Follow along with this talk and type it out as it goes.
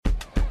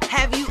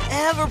Have you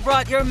ever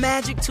brought your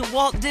magic to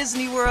Walt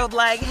Disney World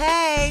like,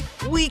 hey,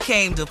 we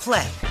came to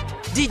play?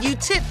 Did you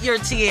tip your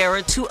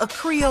tiara to a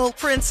Creole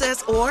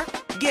princess or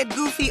get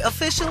goofy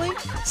officially?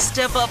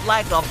 Step up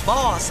like a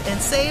boss and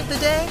save the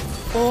day?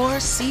 Or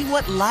see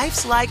what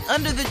life's like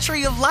under the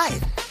tree of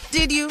life?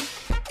 Did you?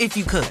 If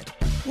you could.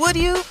 Would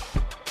you?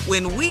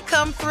 When we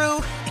come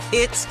through,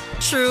 it's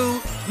true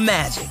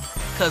magic.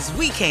 'Cause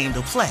we came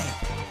to play.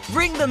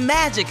 Bring the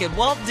magic at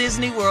Walt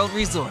Disney World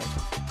Resort.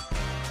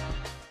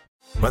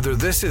 Whether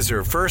this is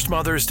her first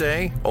Mother's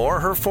Day or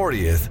her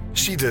 40th,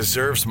 she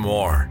deserves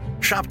more.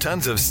 Shop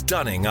tons of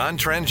stunning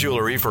on-trend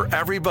jewelry for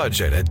every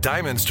budget at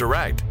Diamonds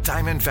Direct.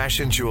 Diamond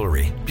fashion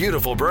jewelry,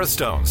 beautiful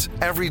birthstones,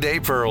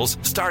 everyday pearls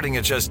starting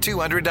at just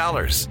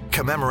 $200.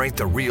 Commemorate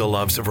the real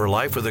loves of her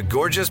life with a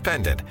gorgeous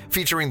pendant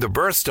featuring the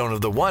birthstone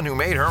of the one who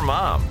made her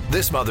mom.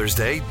 This Mother's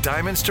Day,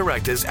 Diamonds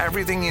Direct is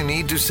everything you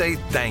need to say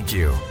thank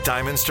you.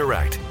 Diamonds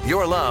Direct,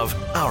 your love,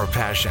 our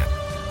passion.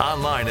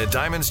 Online at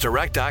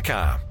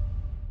diamondsdirect.com.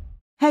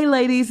 Hey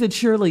ladies, it's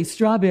Shirley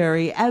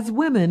Strawberry. As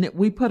women,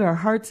 we put our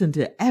hearts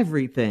into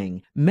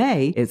everything.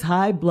 May is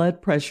High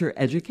Blood Pressure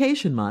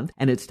Education Month,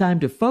 and it's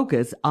time to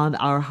focus on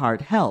our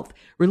heart health.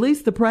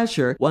 Release the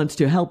Pressure wants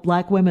to help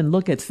Black women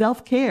look at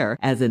self-care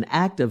as an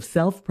act of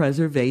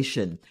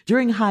self-preservation.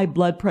 During High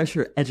Blood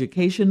Pressure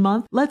Education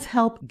Month, let's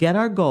help get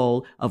our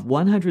goal of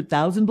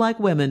 100,000 Black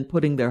women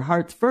putting their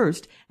hearts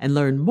first and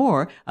learn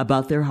more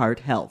about their heart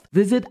health.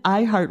 Visit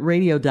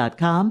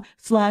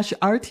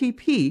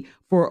iHeartRadio.com/RTP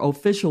for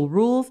official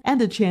rules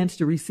and a chance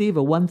to receive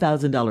a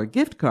 $1,000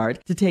 gift card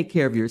to take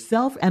care of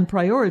yourself and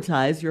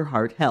prioritize your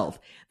heart health.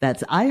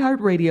 That's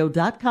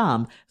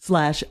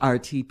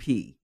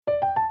iHeartRadio.com/RTP.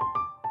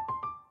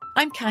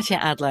 I'm Katya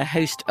Adler,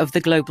 host of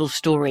The Global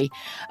Story.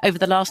 Over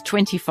the last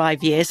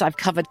 25 years, I've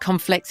covered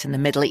conflicts in the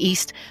Middle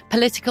East,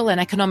 political and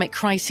economic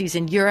crises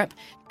in Europe,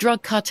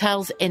 drug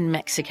cartels in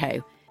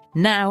Mexico.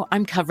 Now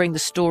I'm covering the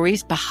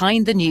stories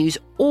behind the news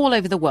all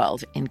over the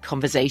world in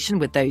conversation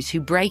with those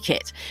who break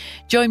it.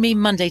 Join me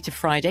Monday to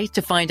Friday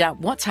to find out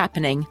what's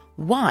happening,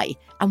 why,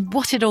 and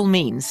what it all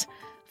means.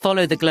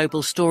 Follow The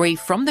Global Story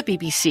from the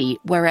BBC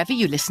wherever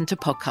you listen to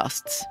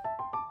podcasts.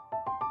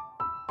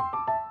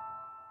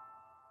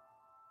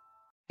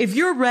 If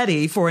you're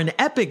ready for an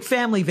epic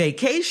family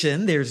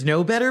vacation, there's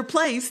no better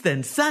place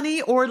than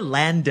sunny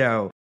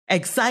Orlando.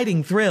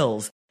 Exciting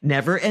thrills,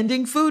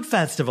 never-ending food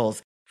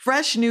festivals,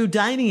 fresh new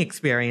dining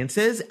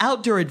experiences,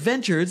 outdoor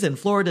adventures in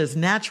Florida's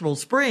natural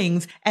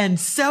springs, and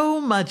so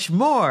much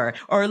more.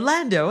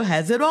 Orlando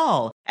has it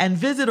all. And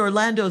Visit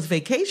Orlando's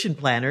vacation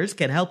planners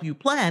can help you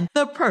plan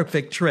the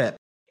perfect trip.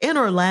 In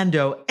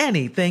Orlando,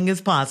 anything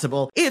is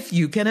possible if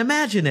you can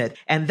imagine it.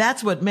 And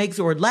that's what makes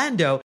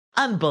Orlando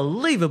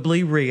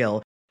unbelievably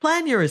real.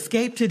 Plan your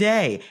escape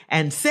today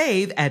and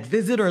save at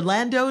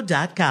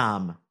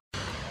visitorlando.com.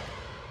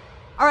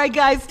 All right,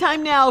 guys,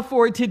 time now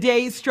for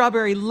today's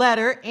Strawberry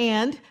Letter.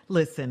 And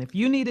listen, if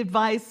you need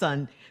advice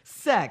on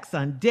sex,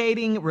 on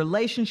dating,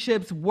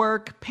 relationships,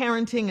 work,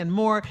 parenting, and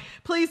more,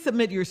 please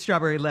submit your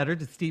Strawberry Letter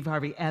to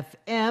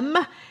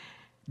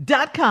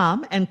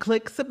steveharveyfm.com and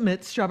click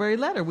Submit Strawberry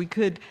Letter. We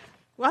could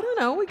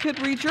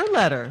read your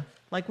letter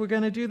like we're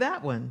going to do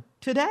that one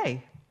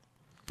today.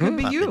 Could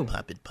be you.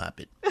 Pop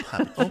it.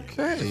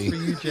 Okay. For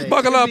you, Jay.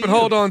 Buckle Could up be and you.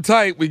 hold on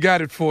tight. We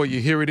got it for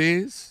you. Here it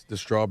is, the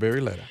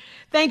Strawberry Letter.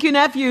 Thank you,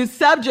 nephew.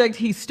 Subject,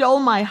 he stole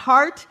my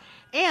heart,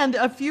 and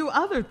a few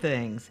other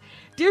things.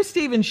 Dear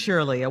Steve and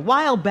Shirley, a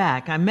while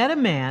back, I met a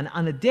man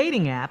on a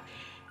dating app,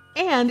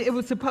 and it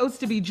was supposed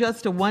to be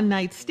just a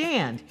one-night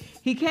stand.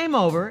 He came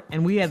over,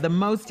 and we had the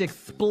most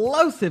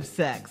explosive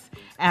sex.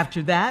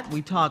 After that,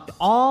 we talked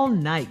all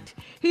night.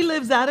 He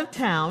lives out of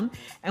town,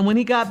 and when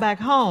he got back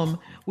home,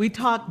 we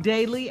talked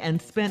daily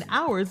and spent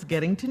hours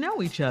getting to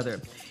know each other.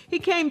 He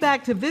came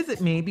back to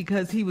visit me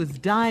because he was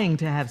dying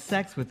to have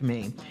sex with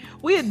me.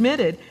 We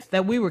admitted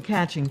that we were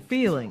catching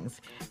feelings.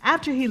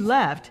 After he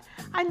left,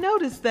 I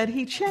noticed that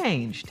he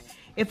changed.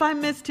 If I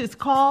missed his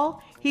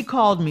call, he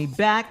called me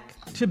back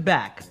to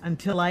back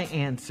until I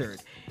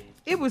answered.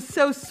 It was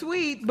so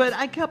sweet, but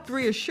I kept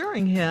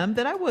reassuring him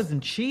that I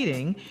wasn't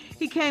cheating.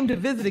 He came to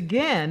visit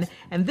again,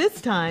 and this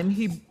time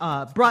he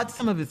brought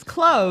some of his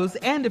clothes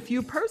and a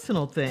few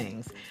personal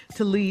things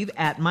to leave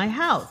at my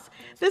house.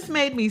 This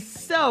made me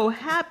so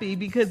happy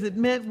because it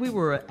meant we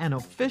were an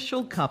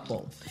official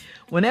couple.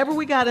 Whenever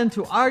we got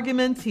into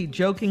arguments, he'd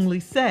jokingly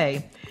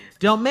say,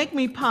 "Don't make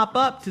me pop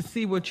up to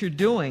see what you're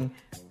doing."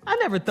 I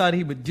never thought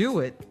he would do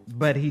it,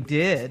 but he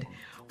did.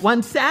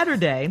 One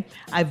Saturday,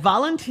 I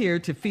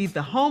volunteered to feed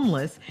the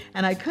homeless,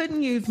 and I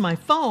couldn't use my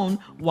phone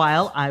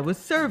while I was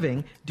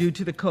serving due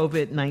to the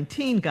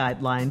COVID-19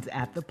 guidelines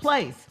at the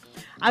place.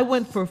 I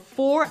went for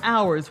 4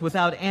 hours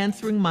without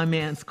answering my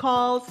man's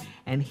calls,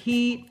 and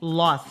he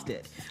lost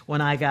it. When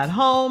I got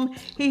home,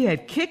 he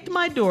had kicked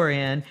my door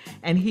in,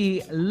 and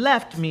he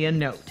left me a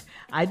note.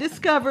 I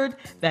discovered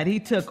that he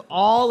took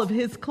all of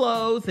his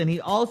clothes, and he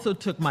also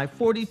took my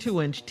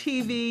 42-inch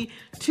TV,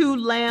 2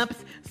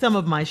 lamps, some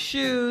of my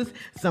shoes,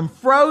 some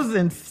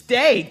frozen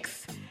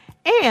steaks,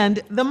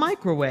 and the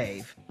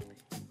microwave.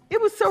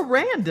 It was so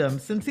random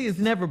since he has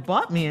never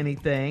bought me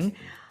anything.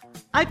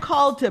 I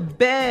called to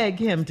beg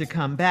him to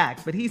come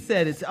back, but he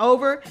said it's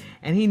over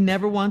and he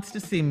never wants to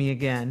see me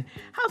again.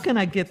 How can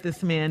I get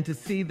this man to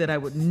see that I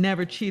would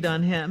never cheat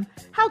on him?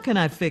 How can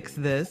I fix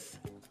this?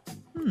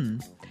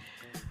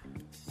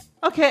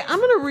 Okay, I'm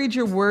going to read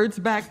your words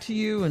back to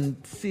you and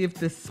see if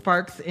this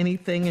sparks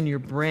anything in your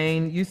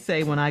brain. You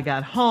say, when I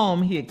got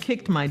home, he had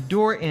kicked my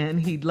door in.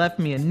 He'd left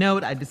me a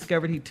note. I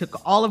discovered he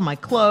took all of my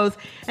clothes,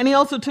 and he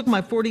also took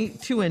my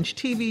 42-inch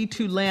TV,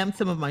 2 lamps,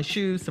 some of my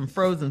shoes, some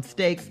frozen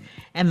steaks,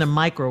 and the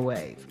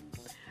microwave.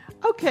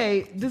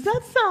 Okay, does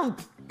that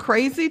sound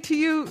crazy to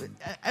you?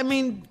 I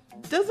mean,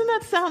 doesn't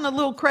that sound a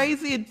little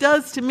crazy? It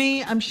does to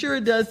me. I'm sure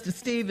it does to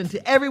Steve and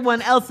to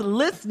everyone else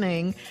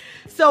listening.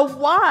 So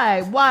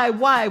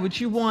why would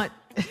you want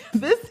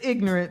this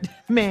ignorant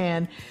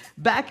man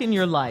back in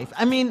your life?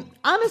 I mean,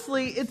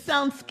 honestly, it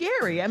sounds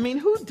scary. I mean,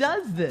 who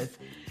does this?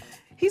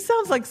 He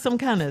sounds like some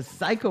kind of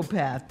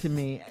psychopath to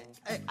me.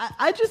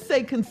 I just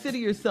say consider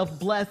yourself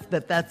blessed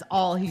that that's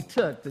all he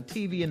took, the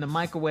TV and the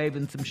microwave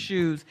and some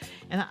shoes.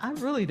 And I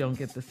really don't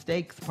get the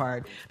steaks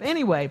part. But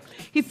anyway,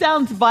 he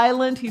sounds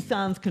violent. He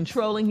sounds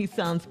controlling. He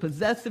sounds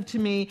possessive to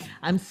me.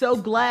 I'm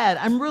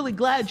really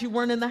glad you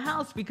weren't in the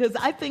house because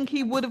I think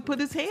he would have put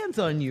his hands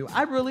on you.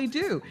 I really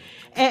do.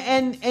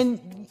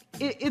 And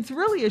it's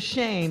really a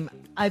shame,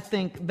 I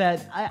think,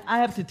 that I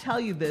have to tell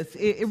you this.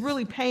 It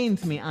really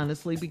pains me,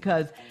 honestly,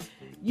 because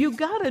you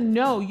gotta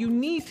know, you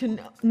need to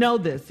know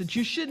this, that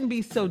you shouldn't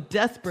be so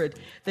desperate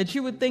that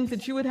you would think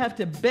that you would have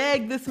to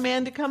beg this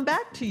man to come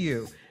back to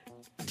you.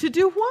 To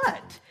do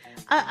what?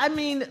 I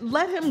mean,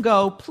 let him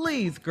go.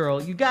 Please,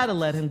 girl, you gotta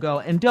let him go.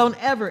 And don't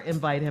ever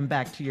invite him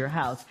back to your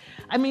house.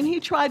 I mean,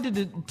 he tried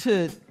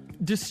to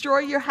destroy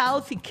your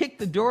house. He kicked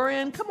the door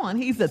in. Come on,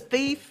 he's a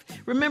thief.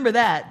 Remember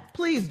that.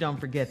 Please don't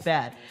forget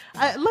that.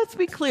 Let's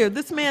be clear.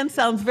 This man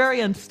sounds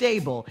very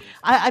unstable.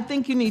 I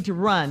think you need to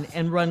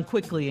run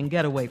quickly and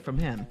get away from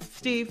him.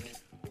 Steve?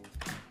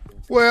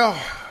 Well,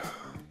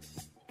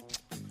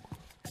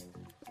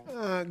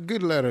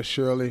 good letter,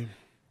 Shirley.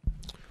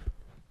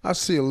 I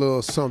see a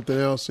little something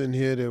else in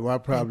here that I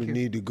probably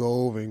need to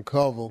go over and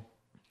cover.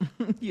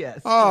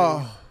 Yes.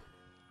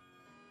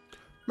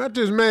 Met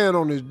this man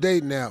on his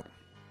dating app.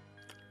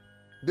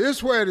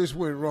 This where this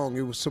went wrong.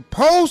 It was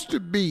supposed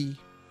to be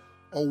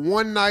a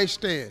one-night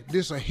stand.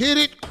 This a hit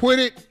it, quit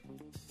it,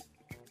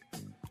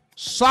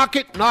 sock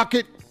it, knock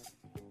it,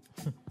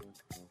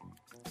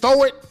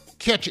 throw it,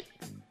 catch it.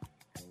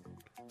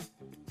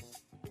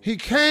 He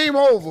came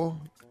over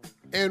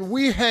and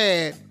we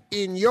had,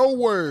 in your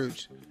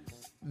words,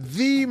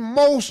 the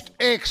most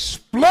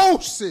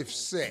explosive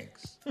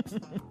sex.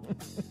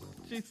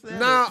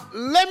 Now,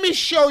 let me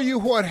show you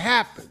what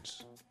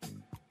happens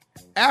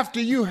after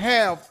you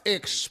have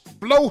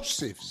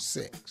explosive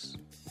sex.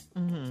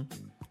 Mm-hmm.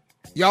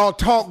 Y'all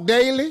talk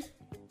daily,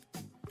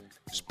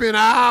 spend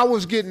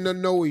hours getting to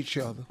know each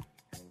other.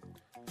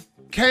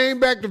 Came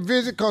back to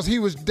visit because he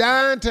was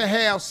dying to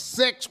have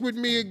sex with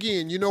me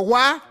again. You know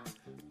why?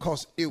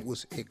 Because it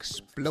was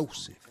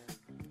explosive.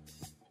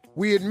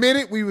 We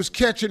admitted we was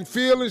catching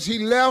feelings. He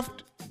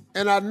left,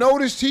 and I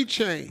noticed he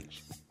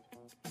changed.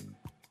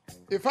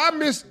 If I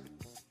missed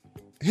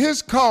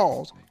his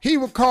calls, he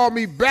would call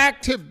me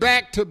back to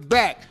back to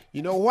back.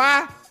 You know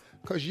why?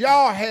 Because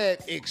y'all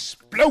had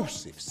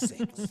explosive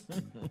sex.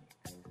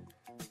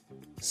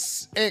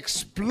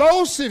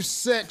 Explosive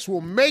sex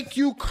will make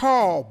you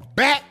call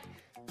back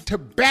to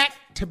back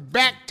to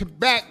back to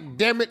back.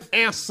 Damn it,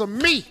 answer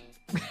me.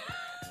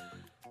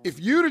 If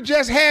you'd have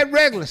just had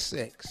regular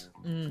sex,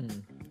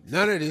 none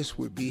of this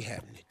would be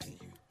happening to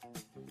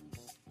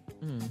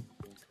you.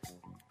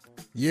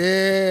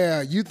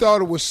 Yeah, you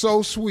thought it was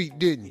so sweet,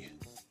 didn't you?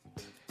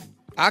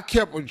 I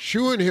kept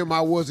assuring him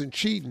I wasn't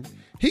cheating.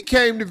 He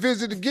came to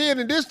visit again,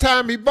 and this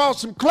time he bought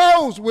some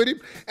clothes with him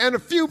and a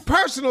few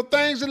personal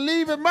things to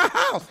leave in my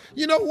house.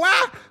 You know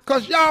why?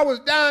 Because y'all was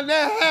down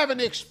there having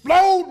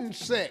exploding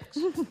sex.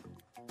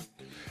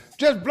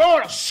 Just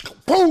blowing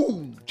up,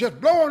 boom,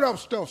 just blowing up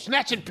stuff,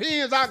 snatching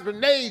pins out,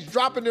 grenades,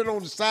 dropping it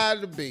on the side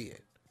of the bed.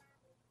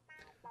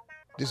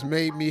 This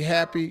made me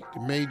happy.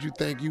 It made you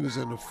think you was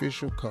an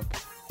official couple.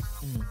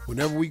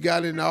 Whenever we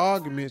got into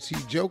arguments, he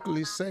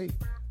jokingly say,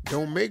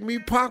 "Don't make me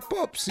pop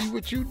up, see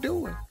what you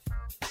doing."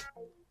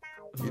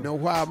 You know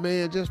why a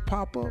man just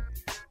pop up?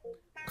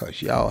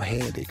 Because y'all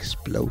had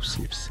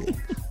explosive sex.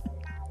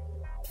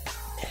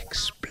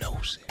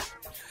 Explosive.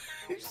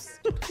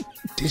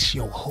 This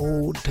your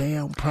whole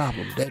damn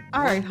problem. That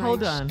all right,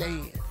 hold on.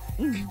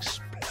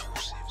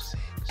 Explosive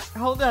sex.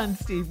 Hold on,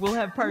 Steve. We'll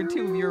have part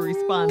 2 of your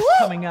response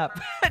coming up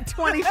at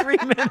 23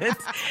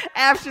 minutes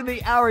after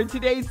the hour.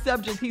 Today's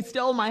subject, he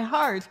stole my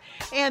heart,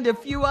 and a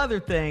few other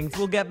things.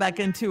 We'll get back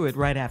into it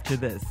right after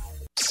this.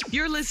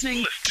 You're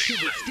listening to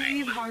the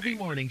Steve Harvey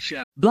Morning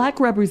Show. Black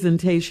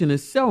representation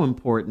is so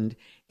important.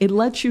 It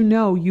lets you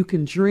know you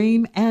can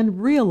dream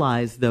and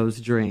realize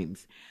those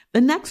dreams. The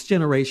next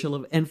generation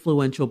of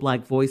influential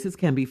Black voices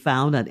can be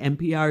found on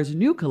NPR's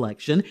new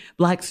collection,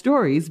 Black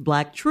Stories,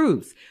 Black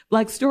Truths.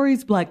 Black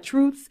Stories, Black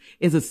Truths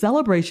is a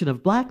celebration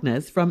of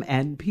Blackness from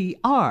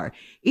NPR.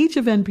 Each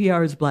of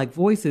NPR's Black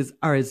voices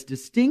are as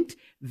distinct,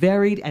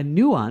 varied, and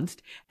nuanced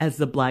as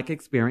the Black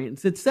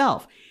experience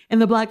itself. In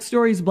the Black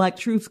Stories, Black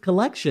Truths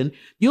collection,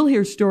 you'll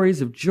hear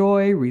stories of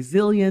joy,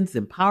 resilience,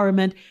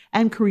 empowerment,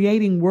 and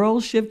creating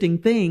world-shifting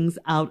things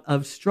out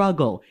of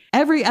struggle.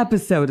 Every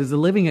episode is a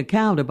living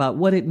account about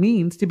what it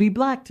means to be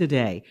Black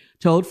today,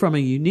 told from a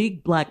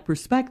unique Black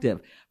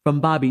perspective. From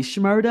Bobby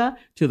Shmurda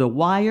to The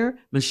Wire,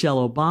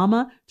 Michelle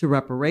Obama to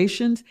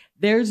reparations,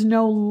 there's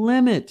no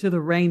limit to the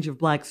range of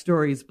Black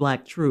Stories,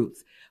 Black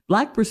Truths.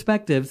 Black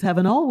perspectives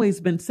haven't always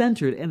been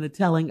centered in the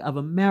telling of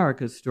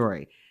America's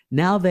story.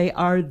 Now they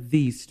are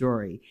the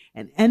story.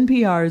 In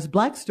NPR's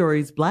Black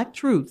Stories, Black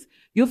Truths,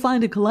 you'll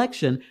find a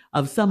collection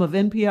of some of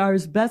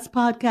NPR's best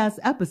podcast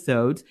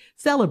episodes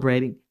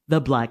celebrating the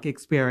Black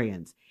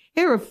experience.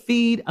 Hear a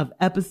feed of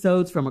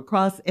episodes from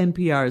across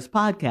NPR's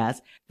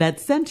podcasts that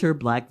center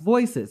Black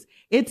voices.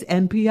 It's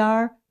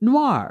NPR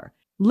Noir.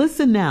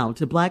 Listen now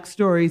to Black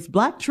Stories,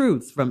 Black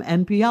Truths from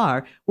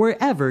NPR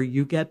wherever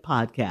you get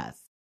podcasts.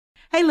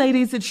 Hey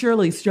ladies, it's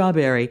Shirley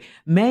Strawberry.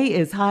 May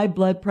is High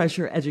Blood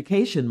Pressure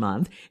Education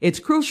Month. It's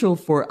crucial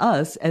for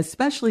us,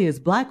 especially as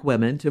Black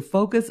women, to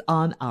focus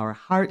on our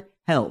heart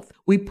health.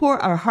 We pour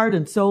our heart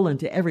and soul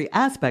into every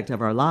aspect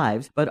of our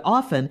lives, but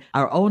often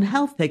our own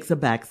health takes a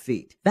back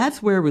seat.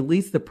 That's where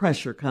Release the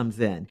Pressure comes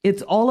in.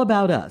 It's all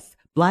about us.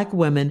 Black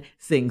women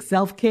seeing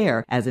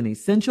self-care as an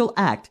essential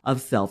act of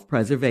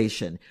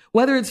self-preservation.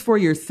 Whether it's for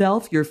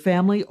yourself, your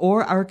family,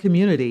 or our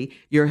community,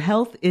 your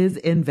health is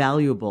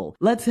invaluable.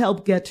 Let's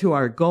help get to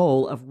our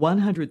goal of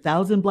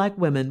 100,000 Black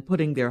women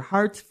putting their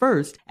hearts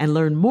first and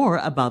learn more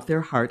about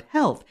their heart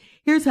health.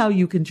 Here's how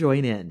you can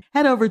join in.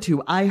 Head over to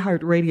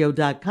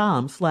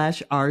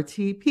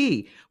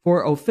iHeartRadio.com/RTP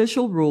for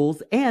official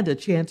rules and a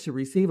chance to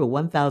receive a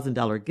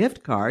 $1,000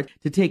 gift card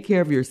to take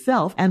care of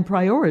yourself and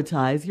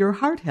prioritize your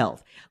heart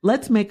health.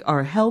 Let's make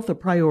our health a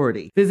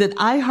priority. Visit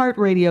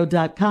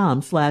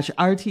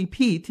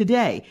iHeartRadio.com/RTP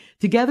today.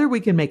 Together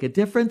we can make a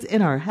difference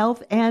in our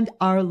health and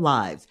our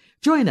lives.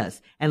 Join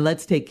us and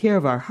let's take care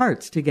of our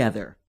hearts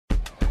together.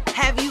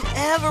 Have you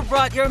ever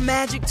brought your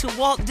magic to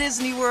Walt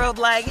Disney World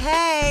like,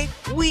 hey,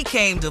 we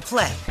came to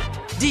play?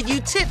 Did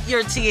you tip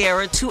your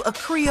tiara to a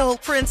Creole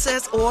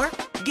princess or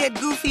get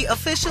goofy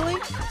officially?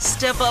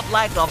 Step up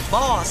like a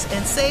boss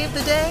and save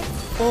the day?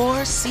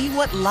 Or see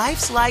what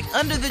life's like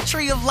under the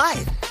tree of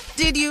life?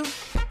 Did you?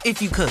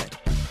 If you could.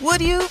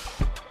 Would you?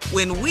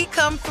 When we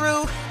come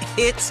through,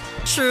 it's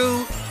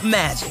true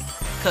magic.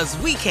 'Cause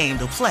we came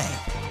to play.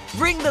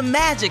 Bring the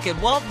magic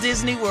at Walt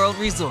Disney World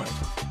Resort.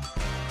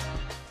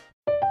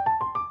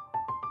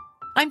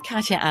 I'm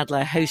Katya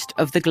Adler, host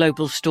of The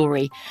Global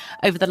Story.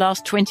 Over the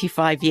last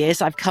 25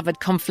 years, I've covered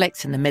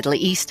conflicts in the Middle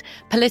East,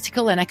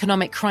 political and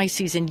economic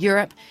crises in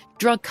Europe,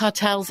 drug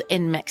cartels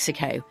in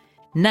Mexico.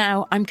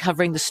 Now I'm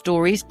covering the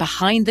stories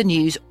behind the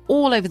news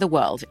all over the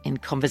world in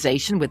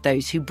conversation with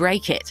those who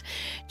break it.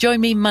 Join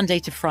me Monday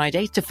to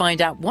Friday to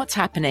find out what's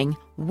happening,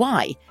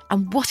 why,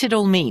 and what it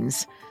all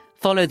means.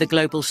 Follow The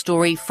Global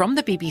Story from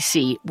the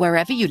BBC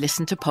wherever you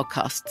listen to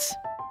podcasts.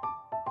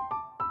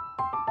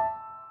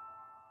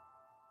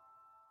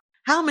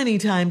 How many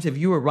times have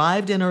you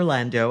arrived in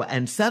Orlando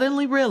and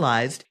suddenly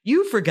realized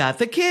you forgot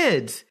the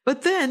kids?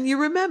 But then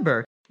you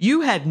remember,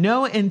 you had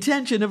no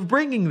intention of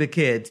bringing the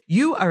kids.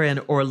 You are in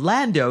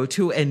Orlando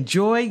to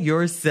enjoy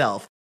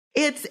yourself.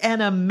 It's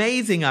an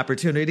amazing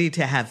opportunity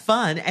to have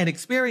fun and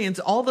experience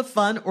all the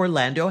fun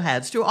Orlando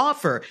has to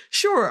offer.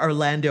 Sure,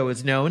 Orlando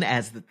is known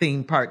as the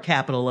theme park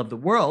capital of the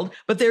world,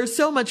 but there's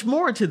so much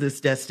more to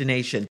this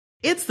destination.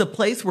 It's the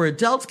place where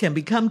adults can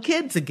become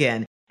kids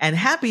again, and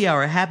happy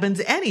hour happens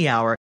any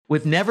hour,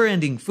 with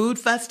never-ending food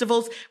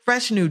festivals,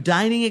 fresh new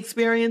dining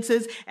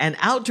experiences, and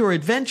outdoor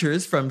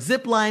adventures from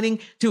ziplining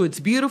to its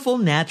beautiful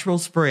natural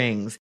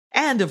springs.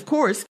 And, of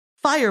course,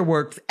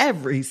 fireworks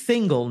every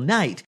single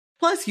night.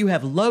 Plus, you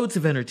have loads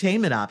of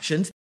entertainment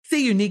options,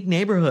 see unique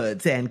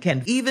neighborhoods, and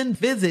can even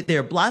visit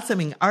their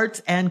blossoming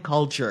arts and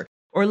culture.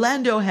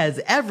 Orlando has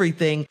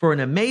everything for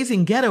an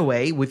amazing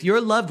getaway with your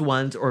loved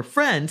ones or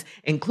friends,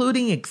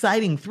 including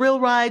exciting thrill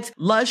rides,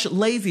 lush,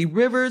 lazy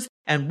rivers,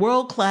 and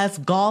world-class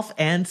golf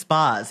and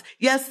spas.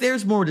 Yes,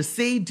 there's more to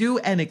see, do,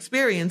 and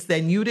experience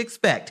than you'd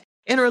expect.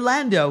 In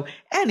Orlando,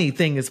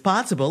 anything is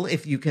possible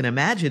if you can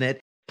imagine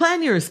it.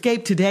 Plan your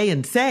escape today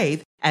and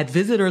save at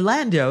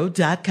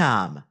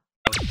visitorlando.com.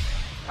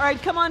 All right,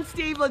 come on,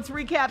 Steve. Let's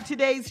recap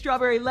today's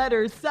Strawberry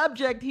Letters.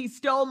 Subject, he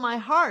stole my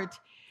heart,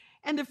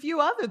 and a few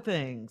other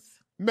things.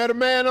 Met a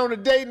man on a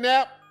dating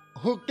app,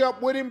 hooked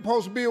up with him,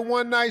 supposed to be a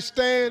one-night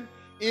stand,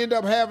 end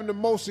up having the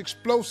most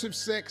explosive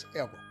sex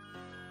ever.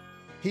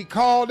 He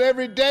called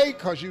every day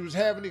because you was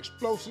having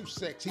explosive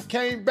sex. He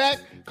came back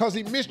because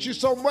he missed you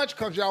so much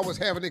because y'all was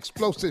having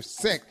explosive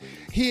sex.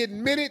 He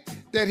admitted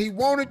that he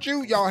wanted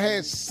you. Y'all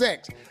had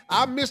sex.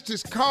 I missed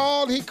his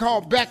call. He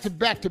called back to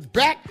back to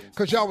back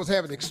because y'all was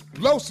having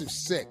explosive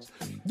sex.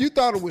 You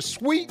thought it was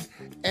sweet,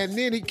 and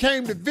then he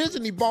came to visit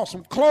and he bought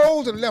some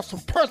clothes and left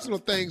some personal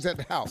things at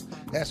the house.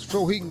 That's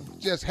so he can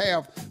just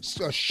have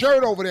a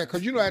shirt over there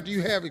because, you know, after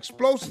you have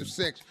explosive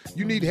sex,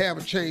 you need to have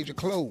a change of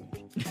clothes.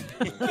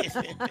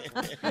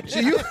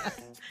 See,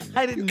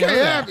 I didn't you know can't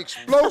that. have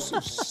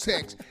explosive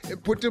sex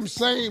and put them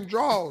same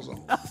drawers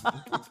on.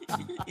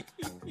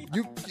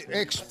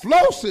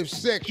 Explosive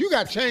sex, you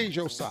got to change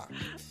your socks.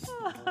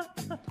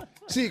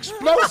 See,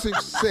 explosive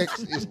sex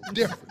is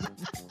different.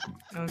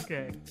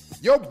 Okay.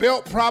 Your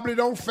belt probably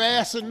don't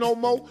fasten no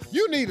more.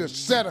 You need a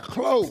set of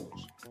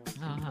clothes.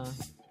 Uh-huh.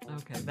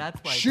 Okay,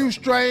 that's why.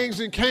 Shoestrings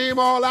and came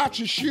all out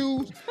your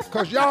shoes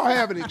because y'all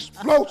having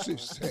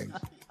explosive sex.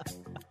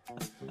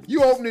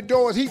 You open the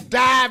doors, he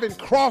dive and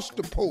cross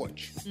the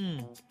porch.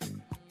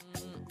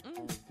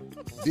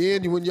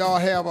 Then when y'all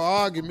have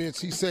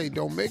arguments, he say,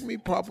 don't make me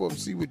pop up and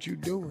see what you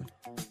doing.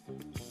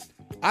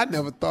 I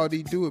never thought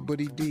he'd do it, but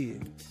he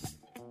did.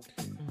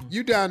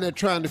 You down there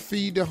trying to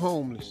feed the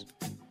homeless.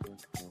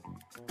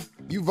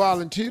 You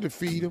volunteer to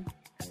feed them,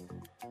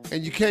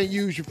 and you can't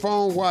use your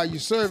phone while you're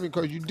serving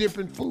because you're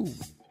dipping food.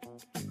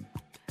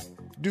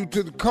 Due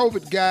to the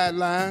COVID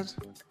guidelines,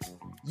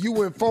 you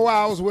went 4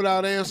 hours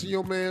without answering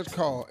your man's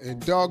call,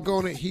 and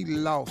doggone it, he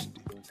lost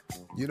it.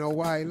 You know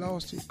why he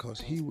lost it?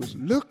 Because he was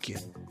looking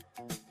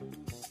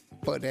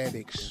for that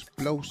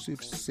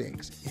explosive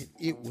sex, and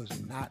it was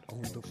not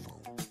on the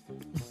phone.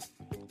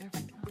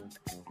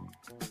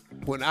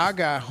 When I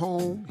got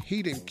home,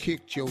 he done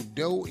kicked your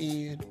door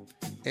in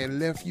and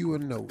left you a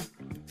note.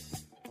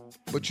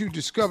 But you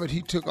discovered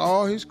he took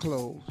all his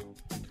clothes,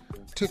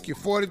 took your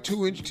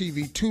 42-inch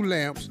TV, 2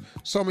 lamps,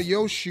 some of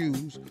your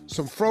shoes,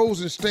 some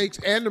frozen steaks,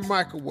 and the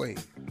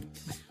microwave.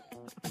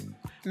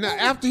 Now,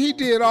 after he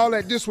did all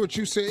that, this is what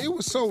you said. It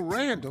was so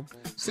random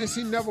since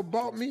he never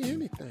bought me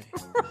anything.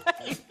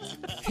 Right.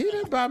 He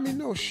didn't buy me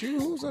no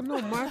shoes or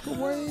no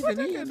microwave, and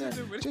he ended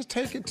up just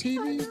taking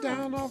TVs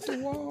down off the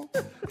wall.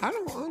 I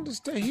don't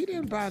understand. He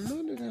didn't buy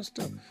none of that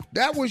stuff.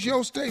 That was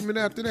your statement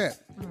after that.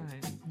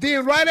 Right.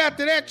 Then right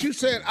after that, you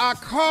said, I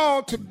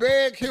called to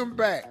beg him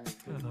back.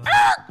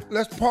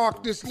 Let's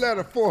park this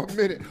letter for a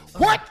minute.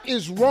 What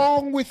is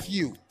wrong with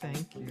you?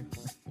 Thank you.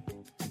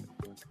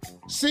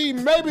 See,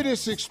 maybe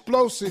this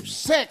explosive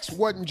sex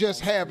wasn't just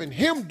having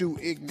him do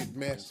ignorant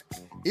mess.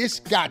 It's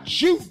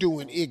got you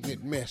doing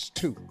ignorant mess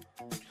too.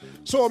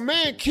 So a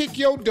man kick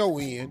your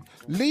door in,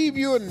 leave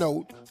you a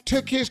note,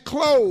 took his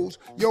clothes,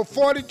 your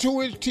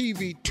 42-inch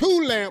TV,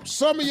 2 lamps,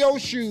 some of your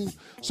shoes,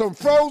 some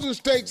frozen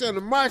steaks, and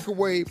a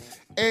microwave,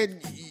 and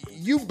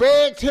you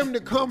begged him to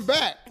come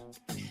back.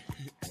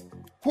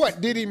 What,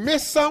 did he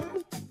miss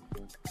something?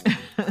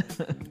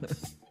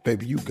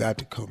 Baby, you got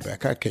to come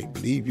back. I can't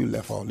believe you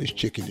left all this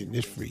chicken in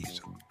this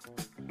freezer.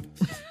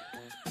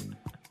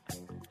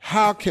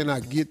 How can I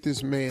get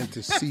this man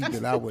to see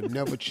that I would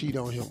never cheat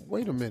on him?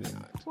 Wait a minute.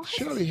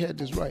 Shirley had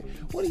this right.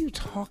 What are you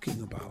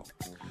talking about?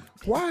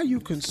 Why are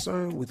you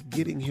concerned with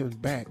getting him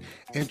back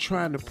and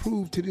trying to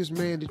prove to this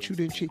man that you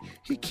didn't cheat?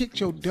 He kicked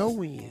your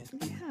dough in.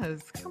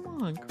 Yes, come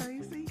on,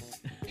 crazy.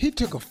 He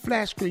took a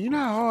flat screen. You know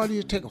how hard it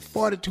is to take a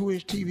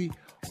 42-inch TV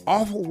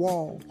off a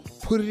wall,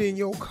 put it in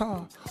your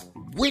car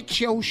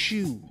with your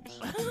shoes.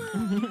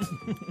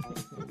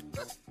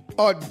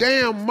 A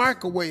damn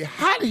microwave.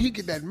 How did he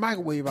get that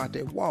microwave out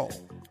that wall?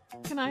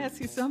 Can I ask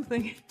you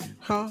something?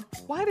 Huh?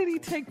 Why did he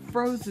take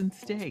frozen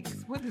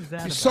steaks? What is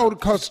that about? So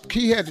because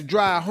he had to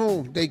drive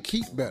home, they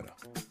keep better.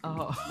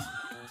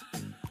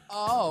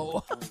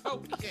 Oh,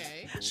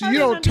 okay. So you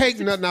don't take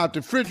nothing out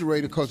the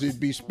refrigerator because it'd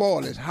be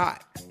spoiled. It's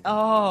hot.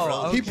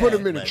 Oh, okay. He put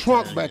them in the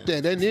trunk back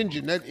there. That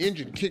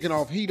engine kicking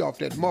off heat off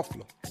that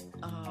muffler.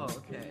 Oh,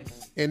 okay.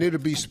 And it'll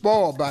be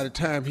spoiled by the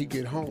time he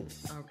get home.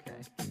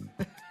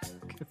 Okay.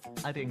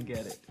 I didn't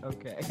get it.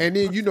 Okay. And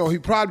then, you know, he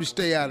probably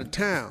stay out of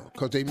town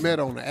because they met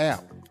on the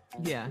app.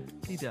 Yeah,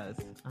 he does.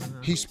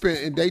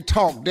 And they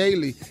talk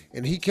daily,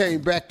 and he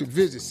came back to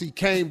visit. See,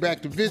 came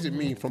back to visit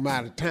me from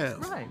out of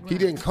town. Right. He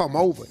didn't come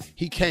over.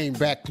 He came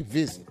back to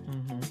visit.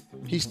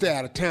 He stay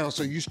out of town,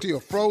 so you still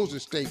frozen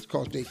steaks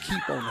because they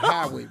keep on the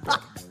highway,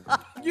 brother.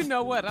 You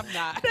know what? I'm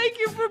not. Thank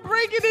you for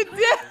breaking it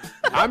down.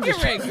 I'm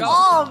just trying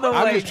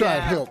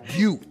to help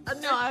you.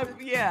 No, I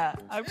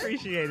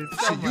appreciate it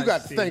so See, much. you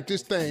got to think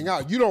this thing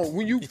out. You don't,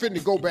 when you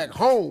finna go back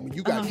home and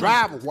you got to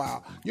drive a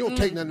while, you don't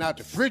take nothing out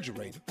the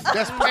refrigerator.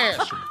 That's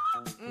passion.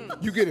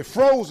 You get it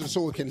frozen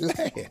so it can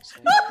last.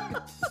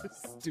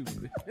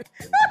 Stupid.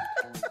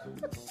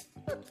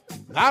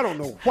 I don't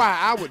know why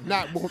I would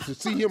not want to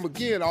see him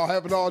again or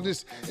having all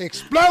this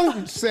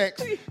exploding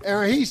sex.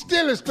 And he's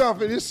stealing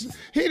stuff. And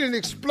he done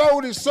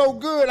exploded so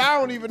good, I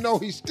don't even know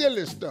he's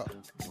stealing stuff.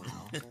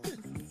 This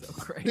is so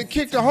crazy. They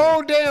kicked the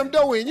whole damn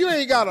door in. You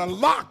ain't got a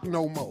lock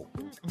no more.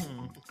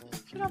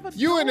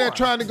 You in there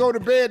trying to go to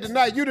bed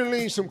tonight. You done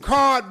leaned some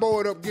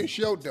cardboard up against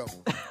your door.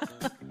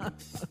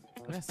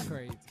 That's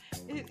crazy.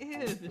 It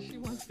is. She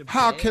wants to.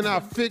 How beg can I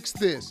him. fix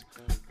this?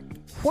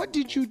 What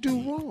did you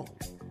do wrong?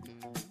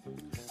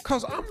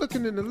 Because I'm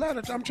looking in the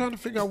letter. I'm trying to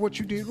figure out what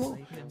you did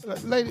wrong.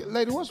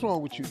 Lady, what's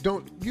wrong with you?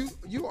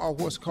 You are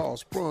what's called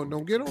sprung.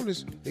 Don't get on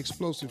this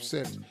explosive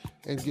set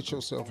and get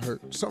yourself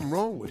hurt. Something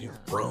wrong with him.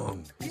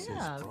 Wrong.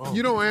 Yeah.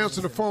 You don't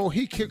answer the phone.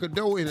 He kick a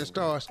door in and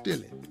start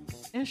stealing.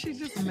 And she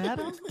just met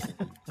him?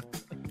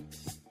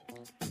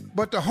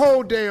 But the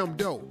whole damn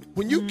door.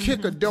 When you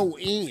kick a door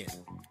in,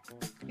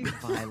 He's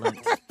violent.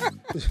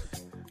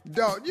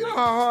 dog, you know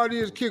how hard it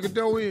is to kick a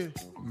door in?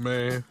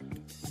 Man,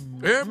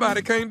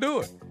 everybody can't do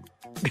it.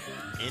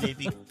 And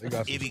if you They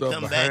got some if you stuff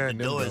come back, behind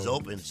the them, door is though.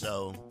 open,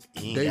 so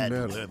you They ain't got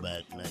to metal. worry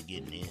about not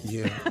getting in.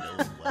 Yeah. The door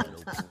is wide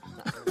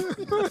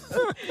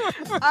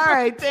open. All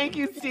right. Thank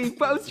you, Steve.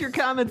 Post your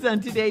comments on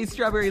today's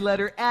Strawberry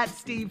Letter at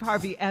Steve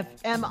Harvey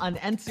FM on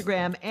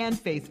Instagram and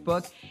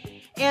Facebook.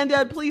 And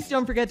please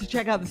don't forget to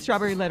check out the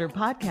Strawberry Letter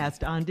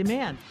podcast on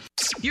demand.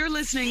 You're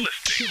listening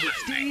to the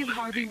Steve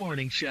Harvey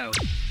Morning Show.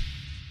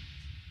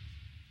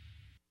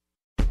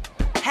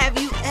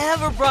 Have you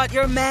ever brought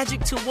your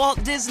magic to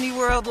Walt Disney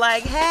World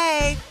like,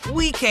 hey,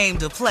 we came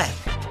to play?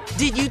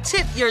 Did you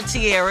tip your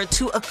tiara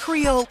to a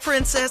Creole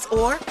princess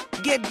or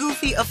get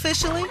goofy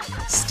officially?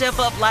 Step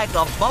up like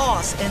a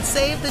boss and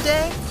save the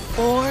day?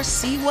 Or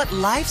see what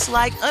life's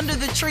like under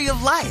the tree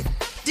of life?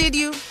 Did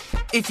you?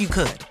 If you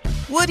could.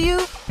 Would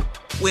you?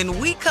 When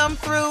we come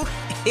through,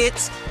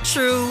 it's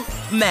true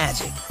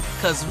magic.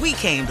 'Cause we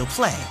came to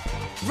play.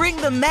 Bring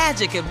the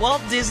magic at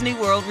Walt Disney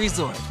World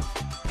Resort.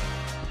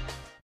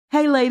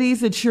 Hey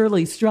ladies, it's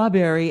Shirley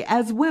Strawberry.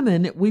 As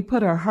women, we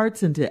put our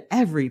hearts into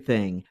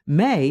everything.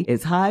 May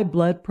is High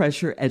Blood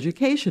Pressure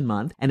Education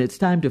Month, and it's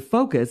time to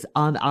focus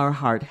on our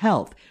heart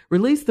health.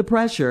 Release the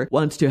Pressure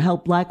wants to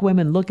help Black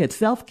women look at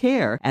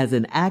self-care as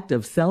an act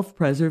of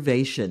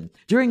self-preservation.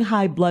 During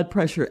High Blood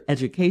Pressure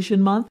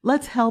Education Month,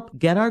 let's help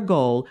get our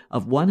goal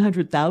of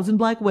 100,000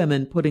 Black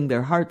women putting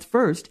their hearts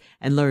first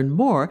and learn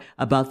more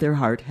about their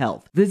heart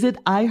health. Visit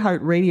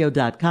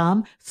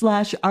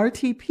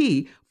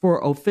iHeartRadio.com/RTP for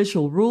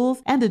official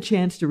rules and a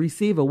chance to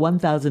receive a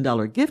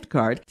 $1,000 gift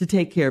card to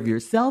take care of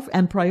yourself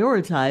and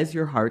prioritize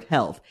your heart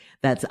health.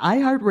 That's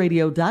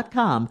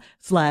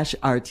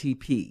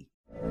iHeartRadio.com/RTP.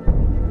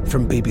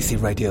 From BBC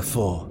Radio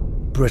 4,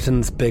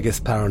 Britain's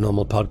biggest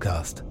paranormal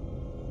podcast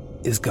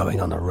is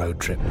going on a road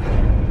trip.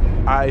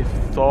 I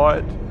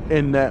thought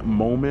in that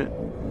moment,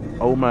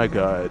 oh my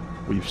God,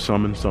 we've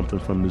summoned something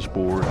from this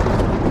board.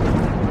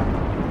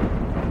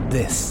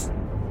 This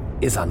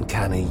is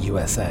Uncanny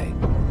USA.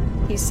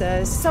 He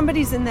says,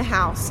 somebody's in the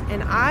house,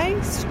 and I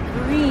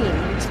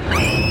screamed.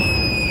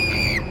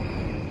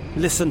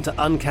 Listen to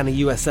Uncanny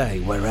USA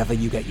wherever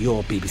you get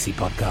your BBC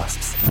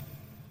podcasts,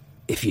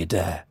 if you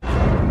dare.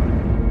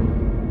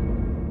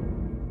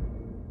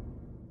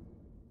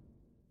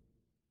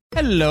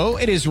 Hello,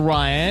 it is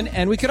Ryan,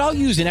 and we could all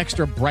use an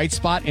extra bright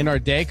spot in our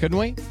day, couldn't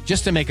we?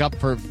 Just to make up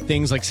for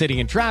things like sitting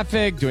in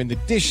traffic, doing the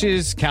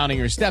dishes, counting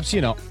your steps, you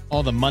know,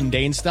 all the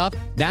mundane stuff.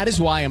 That is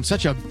why I'm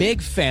such a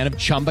big fan of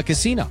Chumba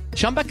Casino.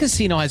 Chumba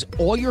Casino has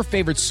all your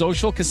favorite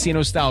social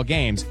casino-style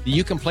games that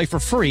you can play for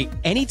free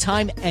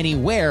anytime,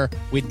 anywhere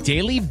with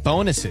daily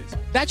bonuses.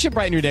 That should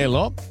brighten your day a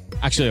little.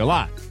 Actually, a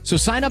lot. So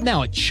sign up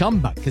now at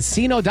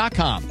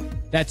ChumbaCasino.com.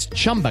 That's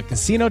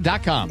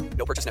ChumbaCasino.com.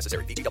 No purchase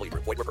necessary. VGW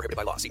Group. Void where prohibited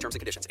by law. See terms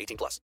and conditions.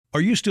 18+. Are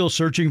you still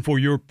searching for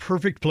your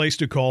perfect place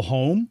to call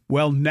home?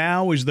 Well,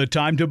 now is the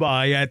time to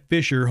buy at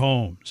Fisher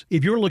Homes.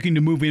 If you're looking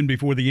to move in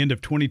before the end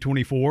of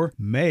 2024,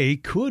 May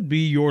could be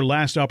your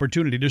last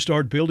opportunity to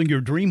start building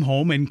your dream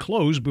home and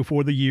close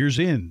before the year's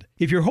end.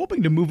 If you're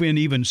hoping to move in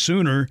even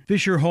sooner,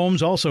 Fisher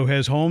Homes also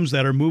has homes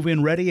that are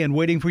move-in ready and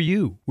waiting for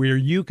you, where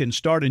you can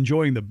start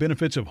enjoying the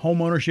benefits of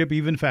homeownership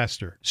even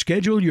faster.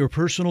 Schedule your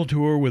personal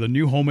tour with a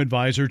new home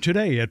advisor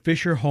today at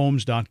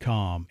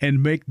FisherHomes.com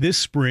and make this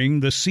spring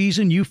the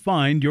season you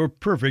find your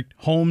perfect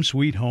home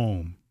sweet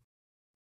home.